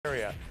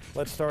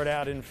Let's start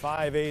out in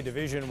 5A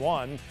Division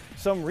I.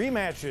 Some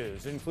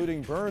rematches,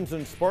 including Burns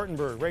and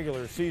Spartanburg.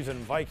 Regular season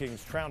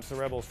Vikings trounced the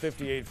Rebels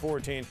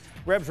 58-14.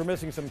 Rebs were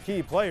missing some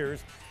key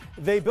players.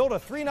 They built a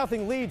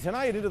 3-0 lead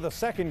tonight into the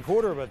second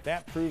quarter, but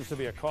that proves to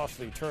be a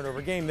costly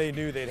turnover game. They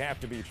knew they'd have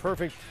to be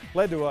perfect.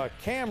 Led to a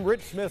Cam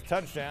Rich-Smith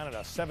touchdown and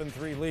a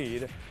 7-3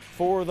 lead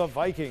for the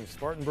Vikings.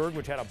 Spartanburg,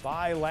 which had a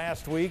bye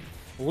last week,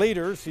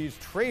 later sees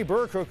Trey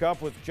Burke hook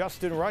up with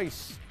Justin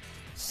Rice.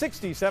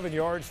 67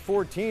 yards,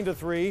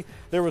 14-3.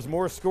 There was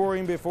more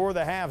scoring before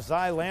the half.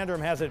 Zy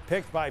Landrum has it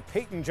picked by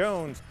Peyton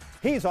Jones.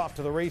 He's off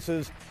to the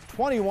races.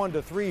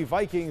 21-3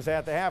 Vikings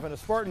at the half, and a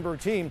Spartanburg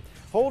team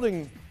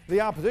holding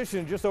the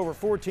opposition just over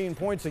 14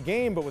 points a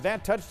game. But with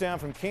that touchdown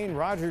from Kane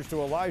Rogers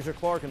to Elijah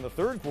Clark in the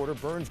third quarter,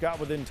 Burns got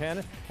within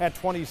 10 at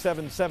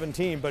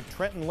 27-17. But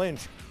Trenton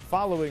Lynch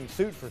following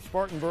suit for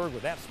Spartanburg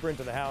with that sprint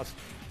to the house.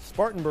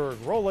 Spartanburg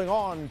rolling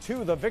on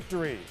to the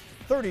victory.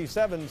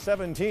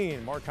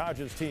 37-17, Mark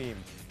Hodges' team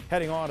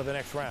heading on to the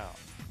next round.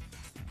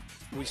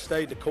 We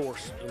stayed the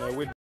course.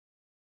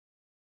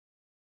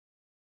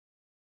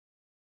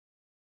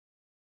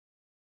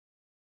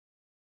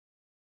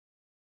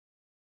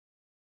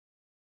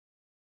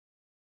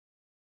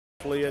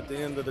 At the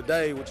end of the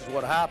day, which is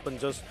what happened,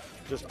 just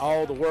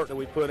all the work that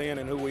we put in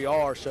and who we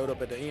are showed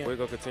up at the end. We're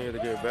going to continue to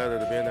get better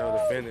to being able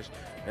to finish,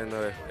 and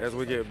as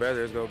we get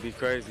better, it's going to be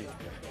crazy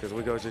because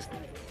we're going to just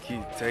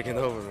keep taking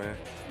over, man.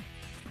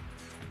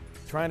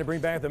 Trying to bring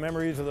back the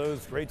memories of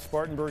those great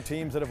Spartanburg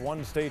teams that have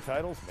won state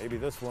titles. Maybe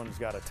this one's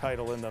got a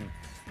title in them.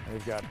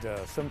 They've got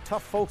some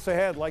tough folks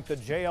ahead, like the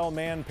JL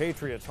Man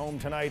Patriots, home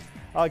tonight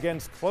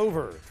against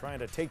Clover, trying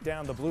to take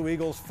down the Blue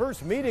Eagles.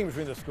 First meeting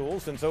between the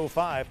schools since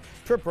 '05.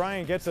 Trip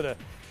Bryant gets it to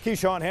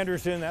Keyshawn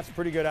Henderson. That's a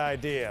pretty good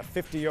idea.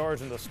 50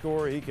 yards in the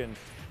score. He can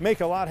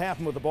make a lot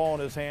happen with the ball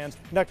in his hands.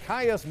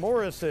 Nakias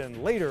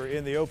Morrison later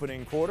in the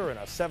opening quarter in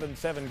a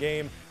 7-7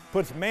 game.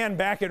 Puts man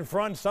back in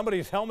front.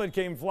 Somebody's helmet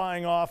came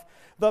flying off.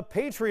 The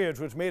Patriots,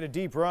 which made a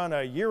deep run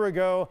a year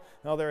ago,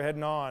 now they're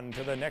heading on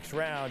to the next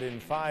round in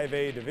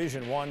 5A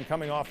Division I.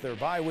 Coming off their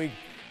bye week,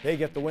 they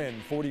get the win,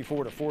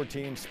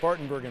 44-14.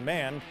 Spartanburg and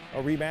Man,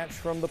 a rematch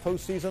from the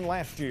postseason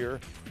last year.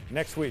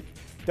 Next week,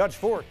 Dutch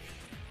Fork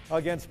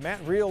against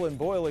Matt Reel in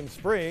Boiling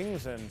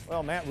Springs. And,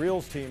 well, Matt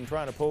Reel's team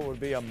trying to pull what would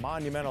be a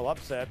monumental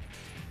upset.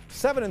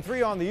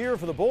 7-3 on the year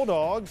for the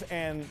Bulldogs,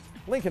 and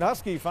Lincoln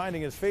Husky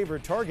finding his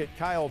favorite target,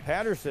 Kyle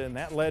Patterson.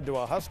 That led to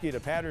a Husky to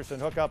Patterson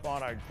hookup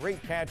on a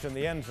great catch in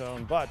the end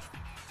zone. But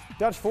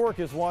Dutch Fork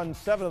has won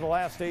 7 of the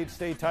last 8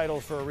 state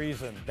titles for a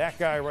reason. That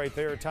guy right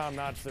there, Tom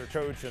Knotts, their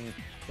coach, and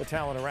the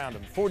talent around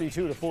him.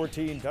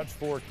 42-14, Dutch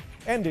Fork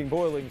ending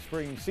Boiling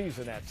Springs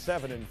season at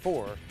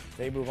 7-4.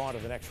 They move on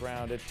to the next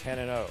round at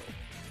 10-0.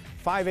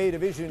 5A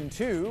Division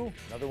II,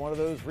 another one of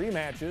those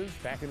rematches.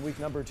 Back in week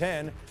number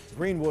 10,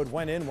 Greenwood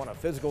went in, won a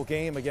physical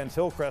game against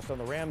Hillcrest on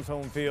the Rams'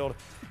 home field.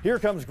 Here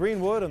comes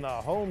Greenwood in the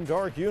home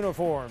dark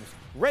uniforms,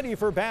 ready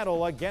for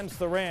battle against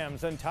the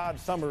Rams, and Todd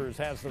Summers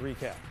has the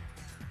recap.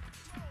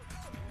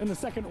 In the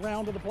second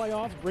round of the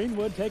playoffs,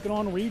 Greenwood taking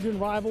on region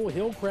rival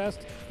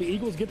Hillcrest. The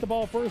Eagles get the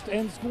ball first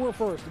and score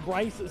first.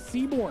 Bryce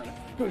Seaborn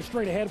goes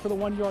straight ahead for the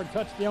 1-yard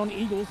touchdown.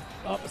 Eagles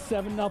up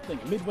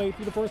 7-0. Midway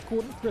through the first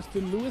quarter,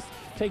 Tristan Lewis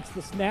takes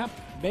the snap,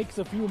 makes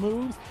a few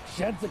moves,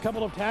 sheds a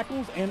couple of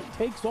tackles, and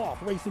takes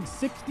off, racing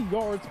 60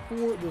 yards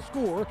for the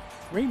score.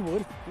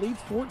 Greenwood leads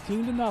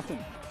 14-0.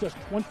 Just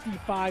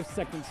 25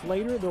 seconds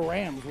later, the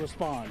Rams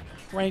respond.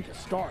 Frank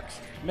Starks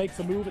makes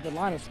a move at the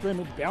line of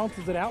scrimmage,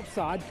 bounces it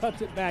outside,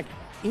 cuts it back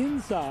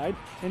inside,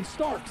 and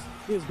Starks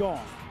is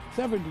gone.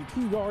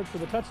 72 yards for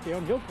the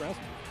touchdown. Hillcrest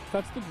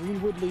cuts the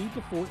Greenwood lead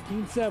to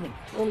 14-7.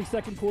 Early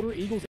second quarter,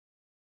 Eagles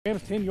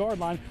Rams 10-yard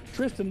line.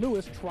 Tristan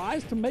Lewis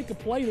tries to make a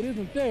play that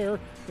isn't there,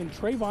 and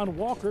Trayvon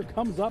Walker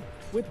comes up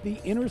with the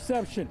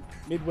interception.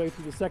 Midway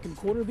through the second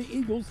quarter, the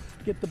Eagles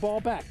get the ball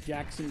back.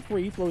 Jackson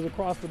Free throws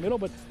across the middle,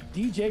 but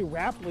DJ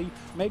Rapley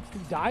makes the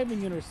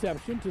diving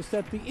interception to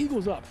set the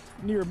Eagles up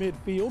near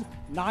midfield.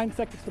 9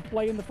 seconds to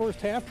play in the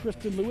first half.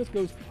 Tristan Lewis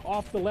goes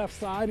off the left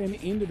side and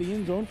into the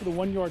end zone for the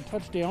 1-yard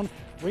touchdown.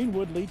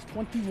 Greenwood leads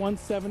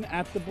 21-7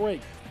 at the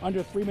break.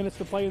 Under 3 minutes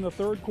to play in the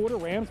third quarter,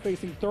 Rams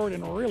facing third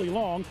and really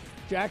long.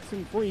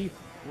 Jackson Free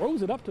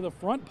throws it up to the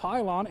front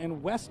pylon,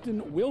 and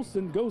Weston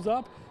Wilson goes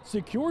up,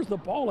 secures the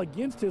ball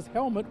against his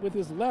helmet with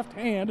his left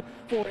hand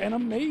for an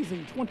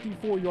amazing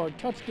 24-yard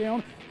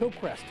touchdown.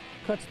 Hillcrest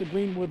cuts the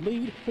Greenwood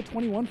lead to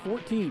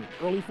 21-14.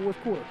 Early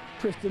fourth quarter,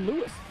 Tristan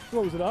Lewis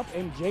throws it up,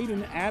 and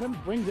Jaden Adams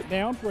brings it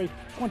down for a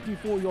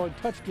 24-yard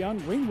touchdown.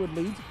 Greenwood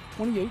leads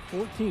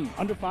 28-14.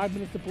 Under 5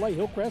 minutes to play,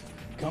 Hillcrest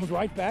comes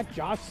right back.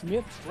 Josh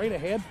Smith straight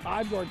ahead,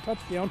 5-yard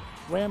touchdown.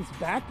 Rams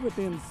back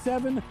within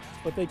 7,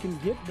 but they can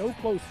get no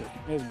closer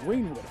as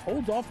Greenwood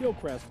holds off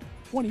Hillcrest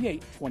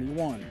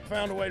 28-21.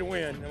 Found a way to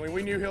win. I mean,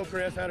 we knew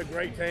Hillcrest had a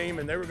great team,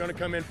 and they were going to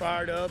come in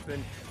fired up,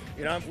 and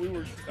we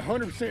were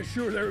 100%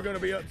 sure they were going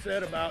to be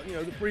upset about,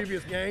 the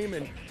previous game,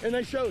 and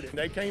they showed it.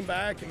 They came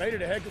back and made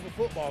it a heck of a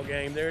football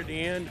game there at the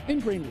end. In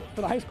Greenwood,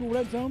 for the High School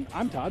Red Zone,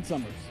 I'm Todd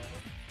Summers.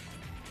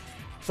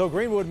 So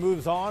Greenwood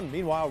moves on.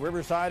 Meanwhile,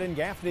 Riverside and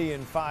Gaffney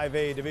in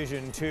 5A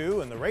Division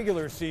II. In the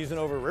regular season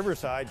over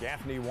Riverside,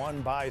 Gaffney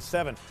won by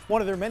 7.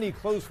 One of their many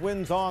close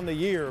wins on the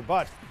year,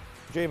 but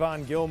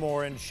Javon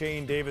Gilmore and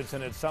Shane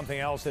Davidson had something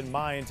else in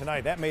mind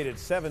tonight. That made it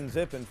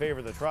 7-zip in favor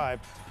of the Tribe.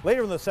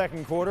 Later in the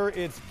second quarter,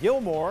 it's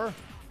Gilmore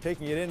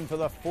taking it in for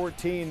the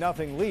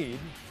 14-0 lead.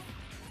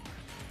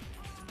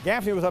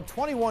 Gaffney was up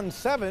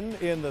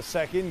 21-7 in the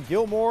second.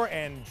 Gilmore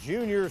and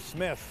Junior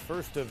Smith,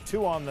 first of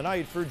 2 on the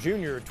night for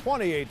Junior,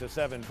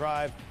 28-7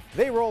 Tribe.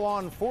 They roll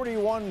on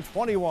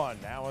 41-21.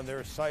 Now in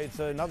their sights,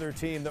 another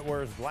team that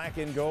wears black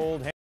and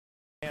gold,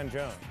 Han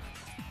Jones.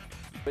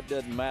 It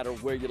doesn't matter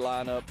where you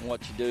line up and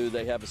what you do.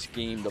 They have a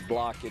scheme to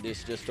block it.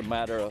 It's just a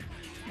matter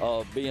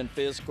of being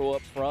physical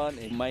up front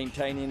and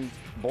maintaining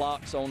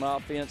blocks on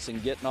offense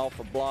and getting off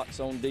of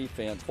blocks on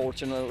defense.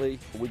 Fortunately,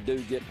 we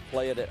do get to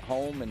play it at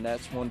home, and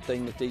that's one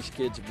thing that these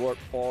kids have worked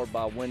for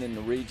by winning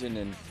the region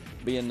and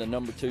being the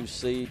number 2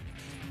 seed.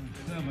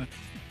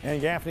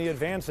 And Gaffney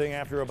advancing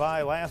after a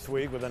bye last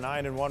week with a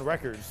 9-1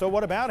 record. So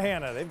what about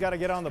Hannah? They've got to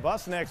get on the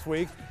bus next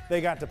week.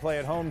 They got to play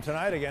at home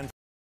tonight against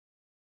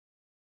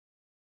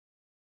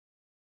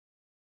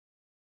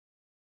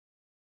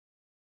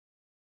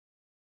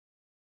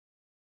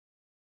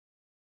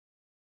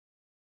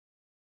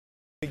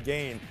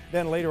gain.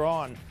 Then later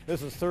on,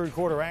 this is third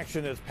quarter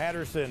action as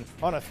Patterson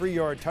on a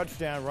 3-yard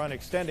touchdown run,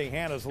 extending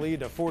Hannah's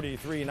lead to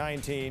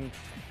 43-19.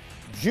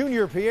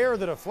 Junior Pierre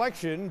the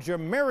deflection.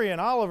 Jamarian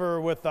Oliver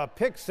with the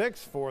pick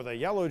 6 for the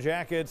Yellow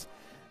Jackets.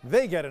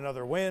 They get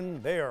another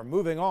win. They are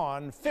moving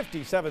on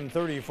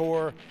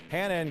 57-34.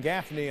 Hannah and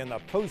Gaffney in the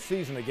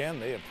postseason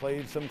again. They have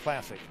played some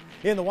classic.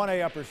 In the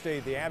 1A Upper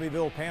State, the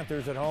Abbeville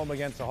Panthers at home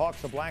against the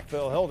Hawks of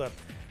Blackville held a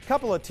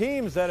couple of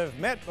teams that have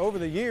met over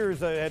the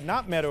years, had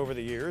not met over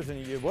the years,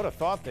 and you would have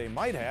thought they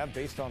might have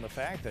based on the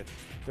fact that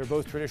they're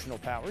both traditional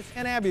powers.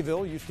 And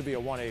Abbeville used to be a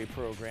 1A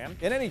program.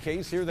 In any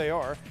case, here they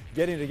are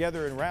getting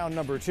together in round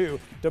number 2.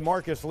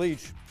 DeMarcus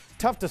Leach,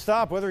 tough to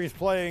stop whether he's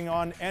playing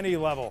on any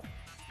level.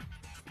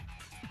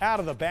 Out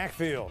of the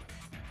backfield,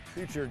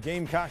 future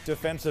Gamecock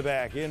defensive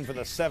back in for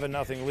the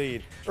 7-0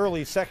 lead.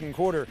 Early second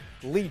quarter,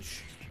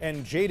 Leach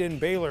and Jaden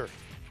Baylor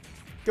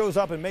goes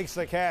up and makes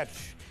the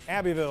catch.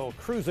 Abbeville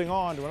cruising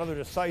on to another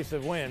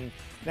decisive win.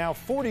 Now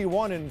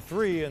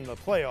 41-3 in the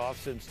playoffs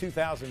since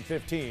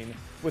 2015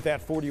 with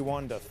that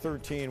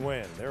 41-13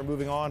 win. They're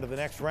moving on to the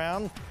next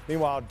round.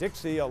 Meanwhile,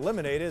 Dixie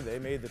eliminated. They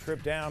made the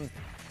trip down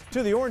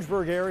to the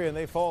Orangeburg area and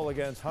they fall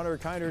against Hunter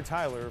Kinder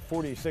Tyler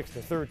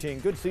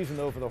 46-13. Good season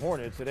though for the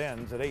Hornets. It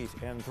ends at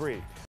 8-3.